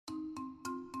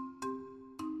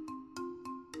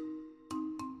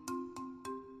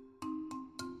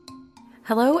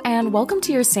Hello and welcome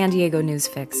to your San Diego News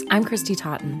Fix. I'm Christy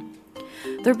Totten.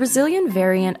 The Brazilian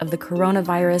variant of the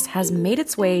coronavirus has made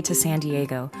its way to San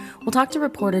Diego. We'll talk to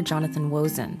reporter Jonathan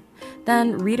Wozen.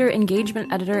 Then, reader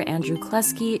engagement editor Andrew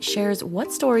Kleski shares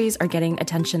what stories are getting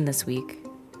attention this week.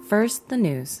 First, the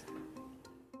news.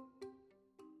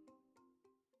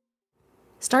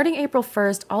 Starting April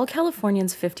 1st, all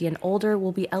Californians 50 and older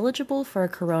will be eligible for a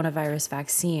coronavirus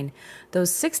vaccine.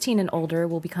 Those 16 and older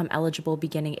will become eligible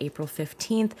beginning April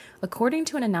 15th, according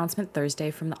to an announcement Thursday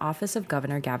from the office of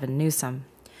Governor Gavin Newsom.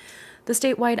 The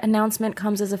statewide announcement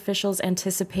comes as officials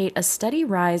anticipate a steady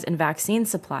rise in vaccine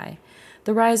supply.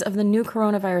 The rise of the new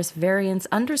coronavirus variants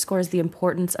underscores the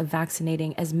importance of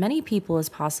vaccinating as many people as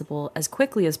possible, as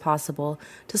quickly as possible,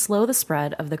 to slow the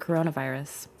spread of the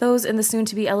coronavirus. Those in the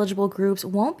soon-to-be eligible groups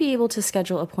won't be able to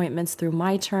schedule appointments through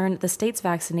MyTurn, the state's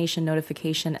vaccination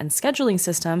notification and scheduling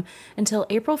system, until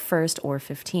April 1st or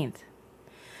 15th.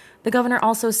 The governor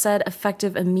also said,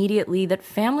 effective immediately, that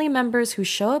family members who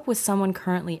show up with someone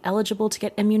currently eligible to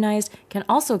get immunized can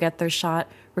also get their shot,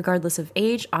 regardless of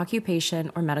age,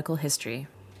 occupation, or medical history.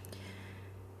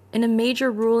 In a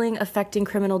major ruling affecting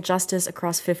criminal justice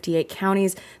across 58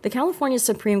 counties, the California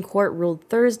Supreme Court ruled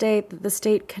Thursday that the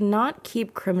state cannot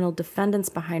keep criminal defendants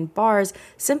behind bars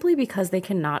simply because they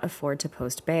cannot afford to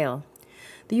post bail.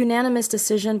 The unanimous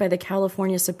decision by the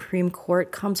California Supreme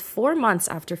Court comes 4 months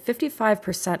after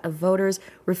 55% of voters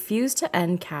refused to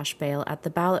end cash bail at the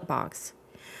ballot box.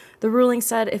 The ruling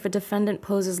said if a defendant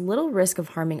poses little risk of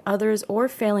harming others or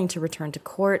failing to return to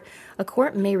court, a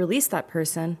court may release that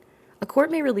person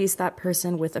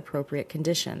with appropriate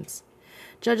conditions.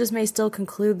 Judges may still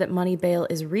conclude that money bail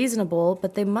is reasonable,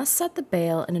 but they must set the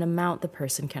bail in an amount the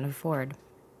person can afford.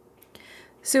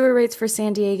 Sewer rates for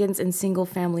San Diegans in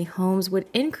single-family homes would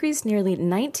increase nearly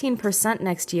 19%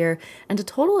 next year and a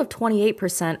total of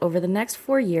 28% over the next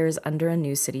 4 years under a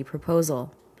new city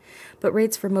proposal. But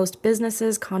rates for most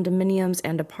businesses, condominiums,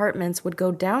 and apartments would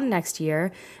go down next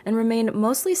year and remain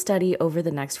mostly steady over the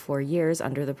next 4 years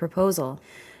under the proposal.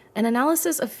 An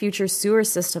analysis of future sewer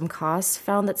system costs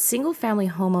found that single-family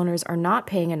homeowners are not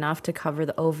paying enough to cover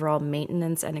the overall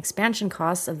maintenance and expansion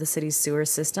costs of the city's sewer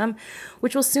system,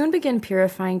 which will soon begin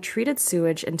purifying treated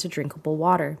sewage into drinkable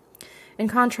water. In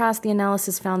contrast, the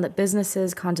analysis found that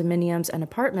businesses, condominiums, and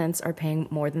apartments are paying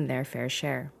more than their fair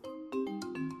share.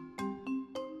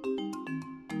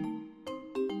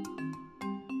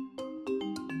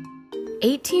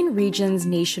 "18 regions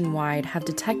nationwide have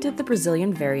detected the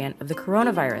Brazilian variant of the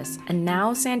coronavirus, and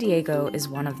now San Diego is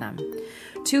one of them.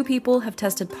 2 people have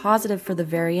tested positive for the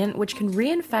variant, which can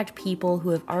reinfect people who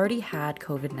have already had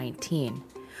COVID-19.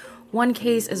 One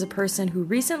case is a person who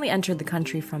recently entered the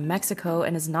country from Mexico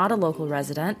and is not a local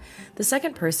resident. The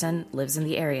second person lives in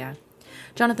the area.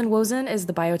 Jonathan Wozen is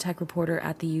the biotech reporter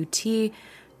at the UT.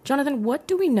 Jonathan, what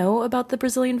do we know about the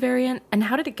Brazilian variant, and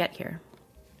how did it get here?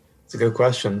 It's a good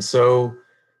question. So,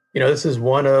 this is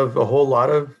one of a whole lot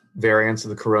of variants of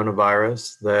the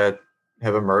coronavirus that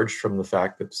have emerged from the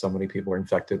fact that so many people are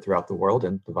infected throughout the world.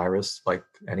 And the virus, like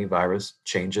any virus,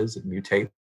 changes, it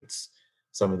mutates.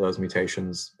 Some of those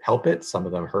mutations help it, some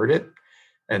of them hurt it.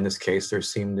 In this case, there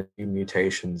seem to be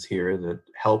mutations here that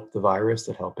help the virus,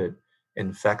 that help it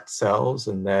infect cells,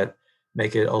 and that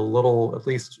make it a little, at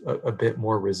least a bit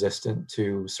more resistant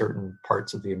to certain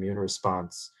parts of the immune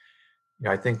response.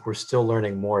 I think we're still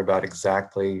learning more about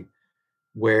exactly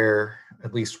where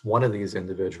at least one of these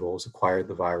individuals acquired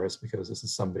the virus, because this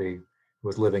is somebody who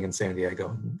was living in San Diego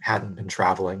and hadn't been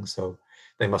traveling. So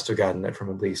they must have gotten it from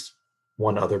at least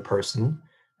one other person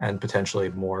and potentially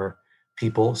more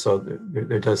people. So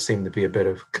there does seem to be a bit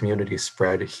of community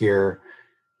spread here.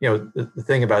 The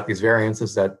thing about these variants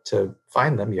is that to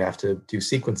find them, you have to do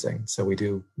sequencing. So we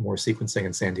do more sequencing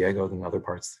in San Diego than other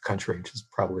parts of the country, which is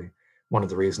probably one of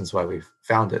the reasons why we've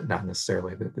found it, not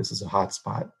necessarily that this is a hot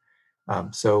spot.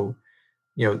 So,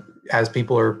 as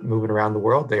people are moving around the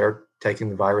world, they are taking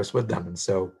the virus with them. And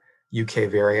so UK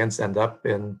variants end up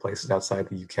in places outside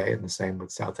the UK, and the same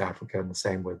with South Africa, and the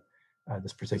same with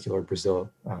this particular Brazil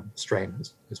strain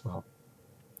as well.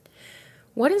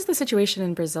 What is the situation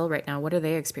in Brazil right now? What are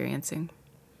they experiencing?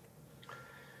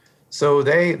 So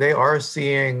they are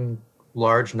seeing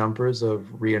large numbers of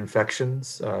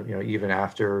reinfections, even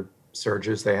after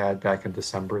surges they had back in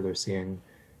December. They're seeing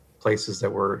places that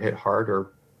were hit hard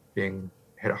are being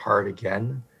hit hard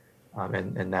again.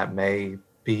 And that may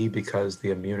be because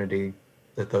the immunity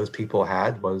that those people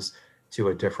had was to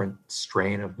a different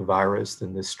strain of the virus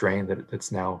than this strain that's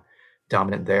now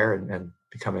dominant there and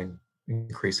becoming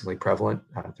increasingly prevalent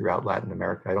throughout Latin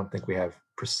America. I don't think we have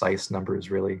precise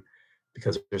numbers really,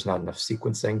 because there's not enough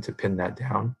sequencing to pin that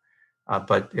down.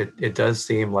 But it does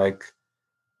seem like,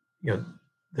 you know,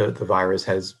 the virus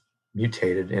has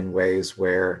mutated in ways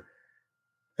where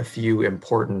a few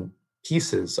important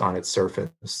pieces on its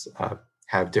surface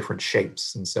have different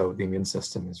shapes. And so the immune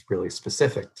system is really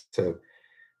specific to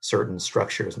certain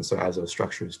structures. And so as those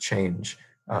structures change,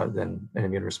 then an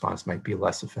immune response might be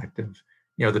less effective.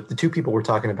 The two people we're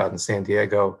talking about in San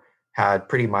Diego had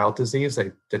pretty mild disease.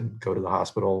 They didn't go to the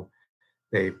hospital.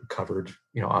 They recovered,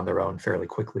 on their own fairly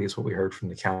quickly, is what we heard from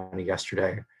the county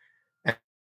yesterday. And,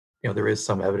 there is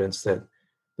some evidence that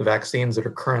the vaccines that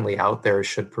are currently out there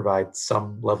should provide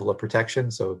some level of protection.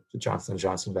 So the Johnson &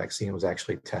 Johnson vaccine was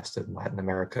actually tested in Latin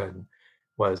America and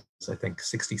was, I think,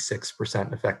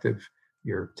 66% effective.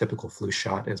 Your typical flu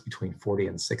shot is between 40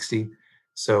 and 60.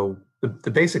 So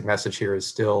the basic message here is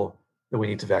still that we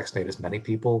need to vaccinate as many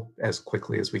people as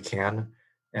quickly as we can,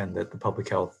 and that the public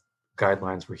health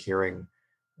guidelines we're hearing,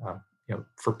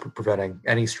 for preventing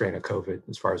any strain of COVID,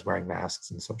 as far as wearing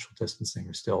masks and social distancing,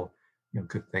 are still,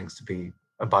 good things to be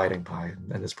abiding by,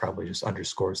 and this probably just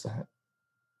underscores that.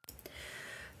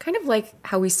 Kind of like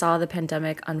how we saw the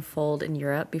pandemic unfold in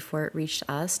Europe before it reached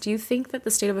us, do you think that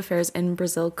the state of affairs in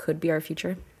Brazil could be our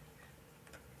future?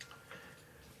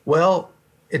 Well,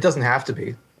 it doesn't have to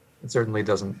be. It certainly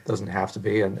doesn't have to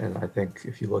be. And I think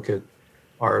if you look at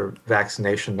our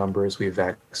vaccination numbers, we've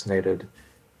vaccinated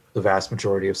the vast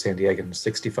majority of San Diegans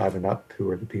 65 and up, who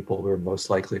are the people who are most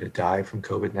likely to die from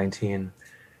COVID-19.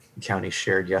 The county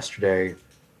shared yesterday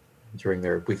during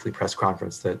their weekly press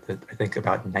conference that I think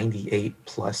about 98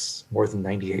 plus, more than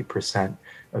 98%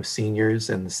 of seniors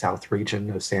in the South region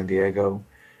of San Diego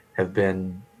have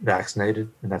been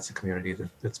vaccinated. And that's a community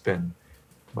that's been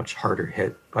much harder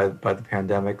hit by the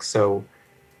pandemic. So,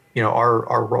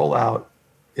 our rollout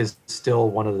is still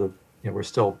one of the, we're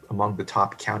still among the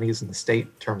top counties in the state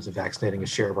in terms of vaccinating a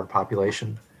share of our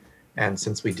population. And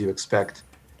since we do expect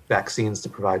vaccines to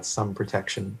provide some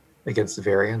protection against the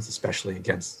variants, especially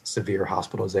against severe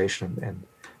hospitalization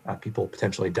and people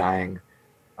potentially dying,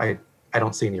 I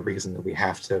don't see any reason that we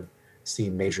have to see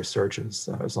major surges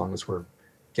as long as we're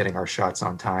getting our shots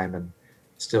on time and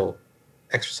still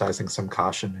exercising some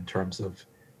caution in terms of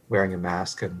wearing a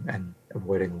mask and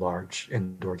avoiding large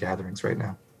indoor gatherings right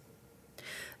now.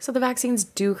 So the vaccines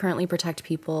do currently protect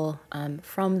people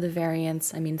from the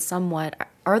variants. I mean, somewhat.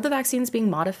 Are the vaccines being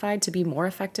modified to be more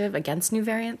effective against new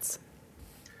variants?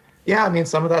 Yeah, I mean,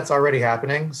 some of that's already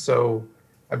happening. So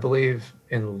I believe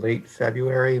in late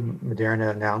February,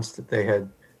 Moderna announced that they had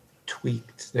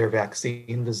tweaked their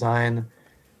vaccine design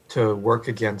to work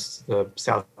against the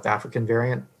South African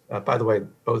variant. By the way,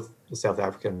 both the South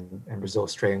African and Brazil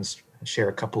strains share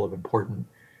a couple of important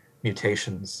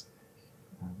mutations,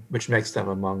 which makes them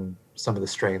among some of the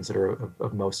strains that are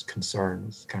of most concern,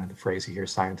 is kind of the phrase you hear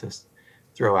scientists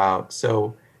throw out.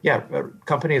 So yeah,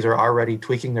 companies are already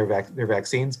tweaking their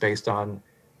vaccines based on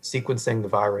sequencing the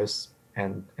virus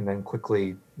and then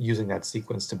quickly using that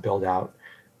sequence to build out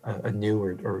a new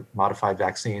or modified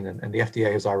vaccine. And the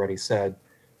FDA has already said,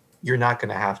 you're not going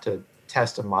to have to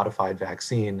test a modified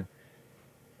vaccine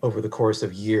over the course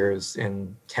of years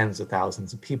in tens of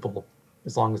thousands of people,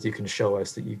 as long as you can show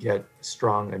us that you get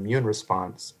strong immune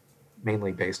response,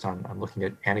 mainly based on looking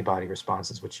at antibody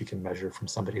responses, which you can measure from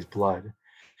somebody's blood,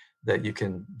 that you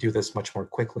can do this much more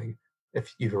quickly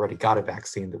if you've already got a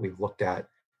vaccine that we've looked at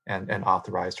and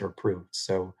authorized or approved.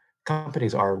 So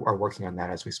companies are working on that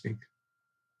as we speak.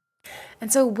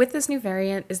 And so with this new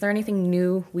variant, is there anything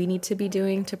new we need to be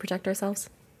doing to protect ourselves?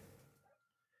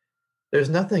 There's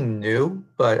nothing new,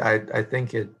 but I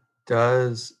think it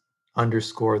does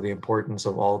underscore the importance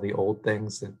of all the old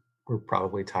things that we're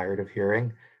probably tired of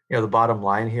hearing. The bottom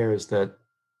line here is that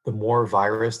the more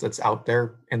virus that's out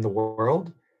there in the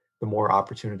world, the more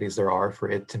opportunities there are for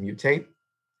it to mutate,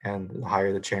 and the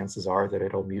higher the chances are that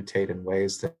it'll mutate in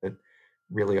ways that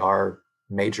really are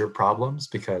major problems,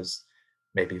 because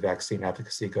maybe vaccine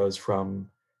efficacy goes from,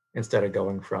 instead of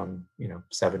going from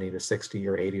 70 to 60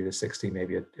 or 80 to 60,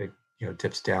 maybe it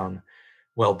dips down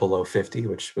well below 50,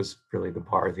 which was really the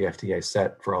bar the FDA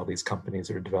set for all these companies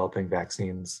that are developing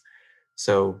vaccines.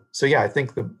 So yeah, I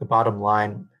think the bottom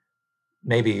line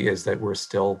maybe is that we're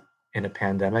still in a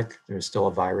pandemic. There's still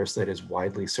a virus that is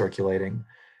widely circulating.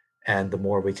 And the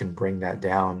more we can bring that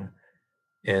down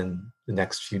in the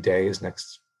next few days,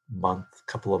 next month,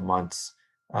 couple of months,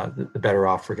 the better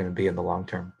off we're going to be in the long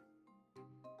term.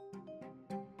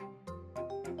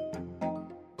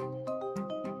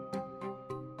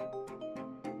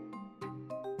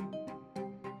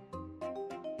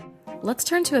 Let's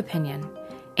turn to opinion.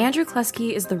 Andrew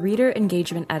Klesky is the reader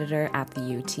engagement editor at the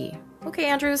UT. Okay,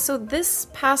 Andrew, so this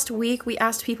past week we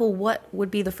asked people what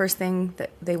would be the first thing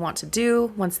that they want to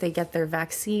do once they get their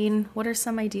vaccine. What are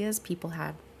some ideas people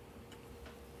had?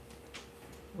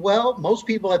 Well, most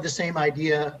people had the same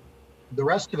idea the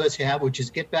rest of us have, which is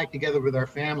get back together with our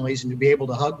families and to be able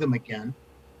to hug them again.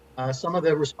 Some of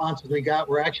the responses we got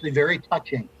were actually very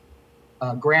touching.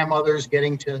 Grandmothers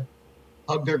getting to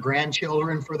hug their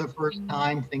grandchildren for the first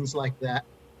time, things like that.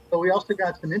 But we also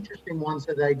got some interesting ones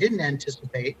that I didn't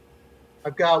anticipate.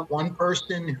 I've got one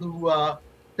person who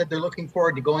said they're looking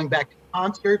forward to going back to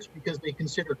concerts because they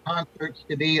consider concerts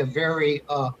to be a very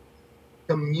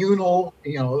communal,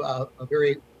 a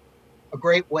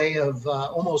great way of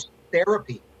almost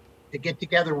therapy to get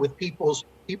together with people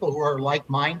who are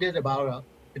like-minded about a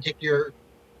particular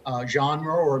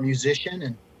genre or musician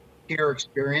and share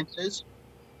experiences.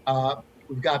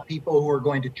 We've got people who are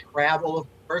going to travel, of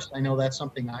course. I know that's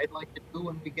something I'd like to do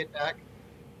when we get back to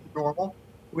normal.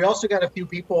 We also got a few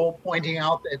people pointing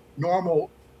out that normal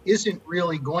isn't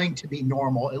really going to be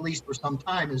normal, at least for some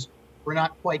time, as we're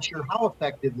not quite sure how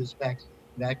effective this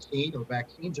vaccine or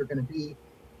vaccines are going to be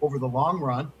over the long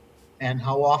run and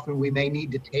how often we may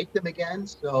need to take them again.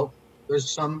 So there's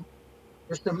some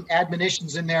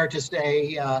admonitions in there to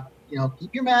say,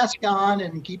 keep your mask on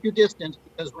and keep your distance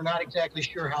because we're not exactly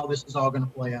sure how this is all going to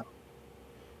play out.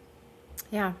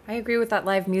 Yeah, I agree with that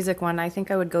live music one. I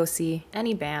think I would go see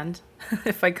any band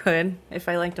if I could, if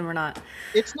I liked them or not.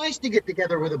 It's nice to get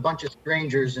together with a bunch of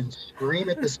strangers and scream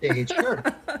at the stage, sure.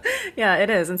 Yeah, it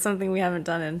is, and something we haven't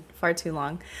done in far too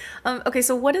long. Okay,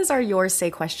 so what is our Yours Say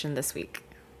question this week?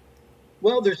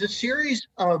 Well, there's a series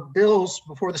of bills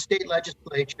before the state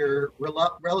legislature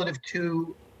relative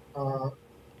to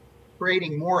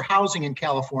creating more housing in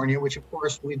California, which of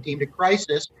course we've deemed a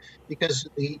crisis because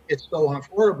it's so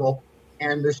unaffordable.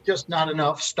 And there's just not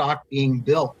enough stock being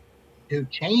built to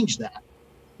change that.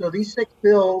 So these 6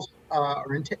 bills are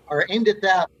aimed at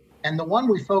that. And the one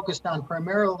we focused on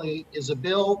primarily is a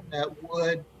bill that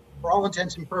would, for all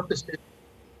intents and purposes,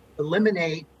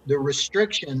 eliminate the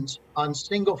restrictions on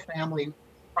single-family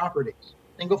properties,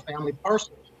 single-family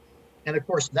parcels. And of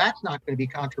course, that's not going to be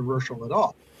controversial at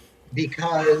all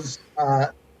because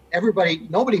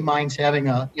nobody minds having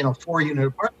a 4-unit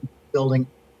apartment building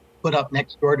put up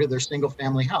next door to their single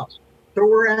family house. So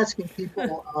we're asking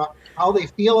people how they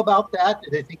feel about that.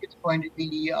 Do they think it's going to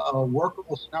be a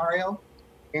workable scenario?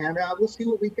 And we'll see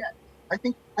what we get. I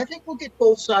think we'll get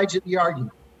both sides of the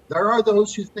argument. There are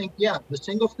those who think, the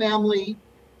single family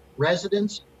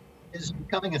residence is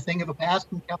becoming a thing of the past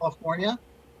in California.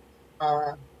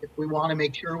 If we want to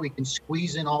make sure we can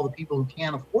squeeze in all the people who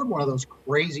can't afford one of those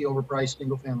crazy overpriced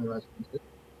single family residences.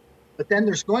 But then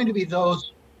there's going to be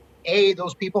those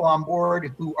people on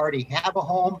board who already have a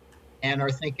home and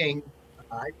are thinking,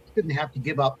 I shouldn't have to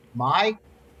give up my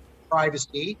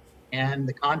privacy and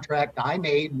the contract I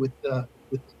made with the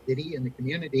city and the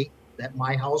community that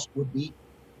my house would be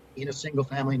in a single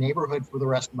family neighborhood for the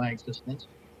rest of my existence.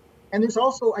 And there's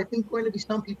also, I think, going to be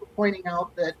some people pointing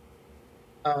out that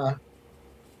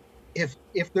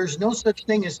if there's no such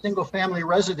thing as single family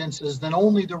residences, then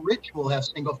only the rich will have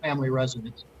single family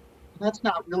residences. That's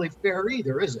not really fair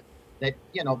either, is it? That,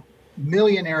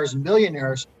 millionaires and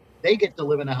billionaires, they get to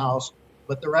live in a house,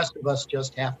 but the rest of us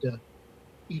just have to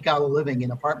eke out a living in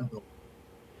apartment buildings.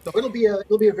 So it'll be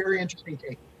a very interesting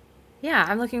take. Yeah,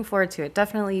 I'm looking forward to it.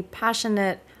 Definitely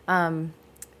passionate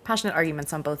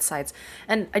arguments on both sides.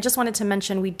 And I just wanted to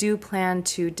mention we do plan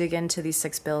to dig into these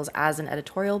 6 bills as an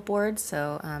editorial board.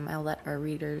 So I'll let our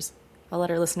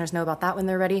listeners know about that when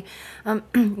they're ready.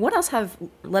 What else have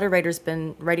letter writers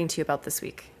been writing to you about this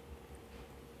week?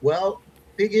 Well,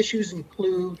 big issues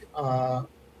include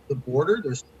the border.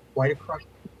 There's quite a crush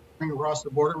across the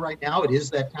border right now. It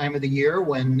is that time of the year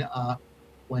when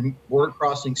border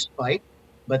crossings spike.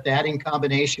 But that in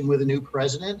combination with a new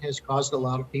president has caused a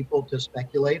lot of people to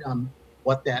speculate on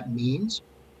what that means.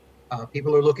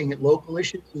 People are looking at local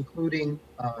issues, including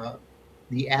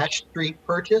the Ash Street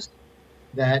purchase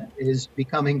that is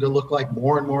becoming to look like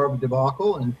more and more of a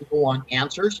debacle, and people want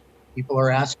answers. People are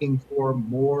asking for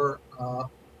more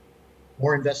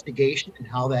investigation and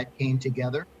how that came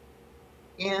together.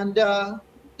 And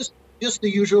just the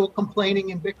usual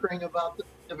complaining and bickering about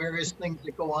the various things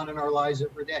that go on in our lives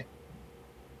every day.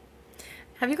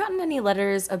 Have you gotten any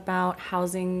letters about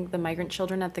housing the migrant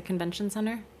children at the convention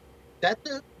center?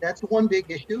 That's one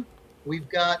big issue. We've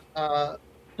got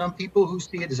some people who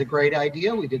see it as a great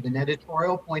idea. We did an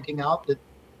editorial pointing out that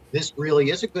this really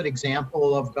is a good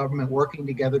example of government working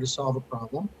together to solve a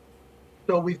problem.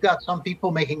 So we've got some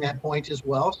people making that point as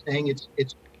well, saying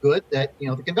it's good that,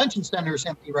 the convention center is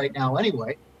empty right now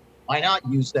anyway. Why not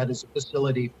use that as a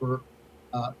facility for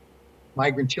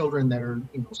migrant children that are,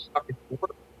 stuck at the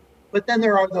border? But then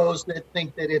there are those that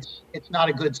think that it's not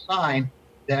a good sign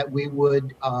that we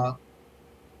would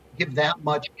give that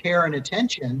much care and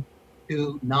attention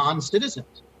to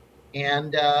non-citizens.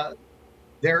 And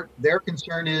their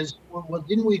concern is, well,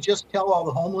 didn't we just tell all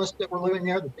the homeless that were living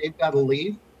there that they've got to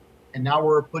leave? And now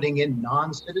we're putting in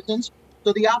non-citizens.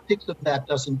 So the optics of that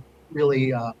doesn't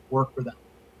really work for them.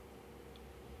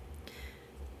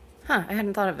 I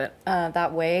hadn't thought of it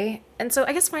that way. And so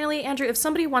I guess finally, Andrew, if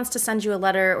somebody wants to send you a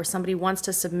letter or somebody wants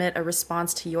to submit a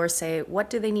response to your say, what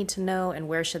do they need to know and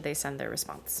where should they send their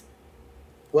response?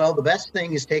 Well, the best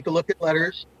thing is take a look at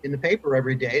letters in the paper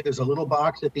every day. There's a little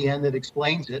box at the end that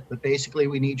explains it, but basically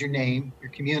we need your name,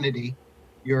 your community,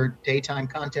 your daytime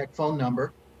contact phone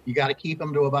number. You got to keep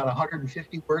them to about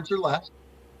 150 words or less,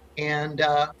 and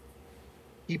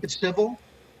keep it civil,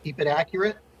 keep it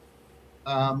accurate,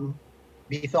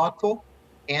 be thoughtful,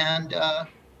 and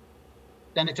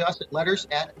send it to us at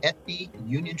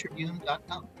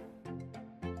letters@fduniontribune.com.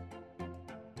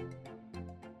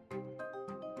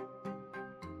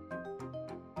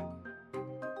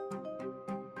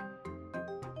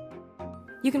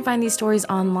 You can find these stories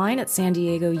online at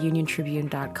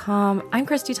SanDiegoUnionTribune.com. I'm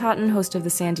Christy Totten, host of the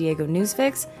San Diego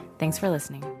Newsfix. Thanks for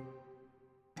listening.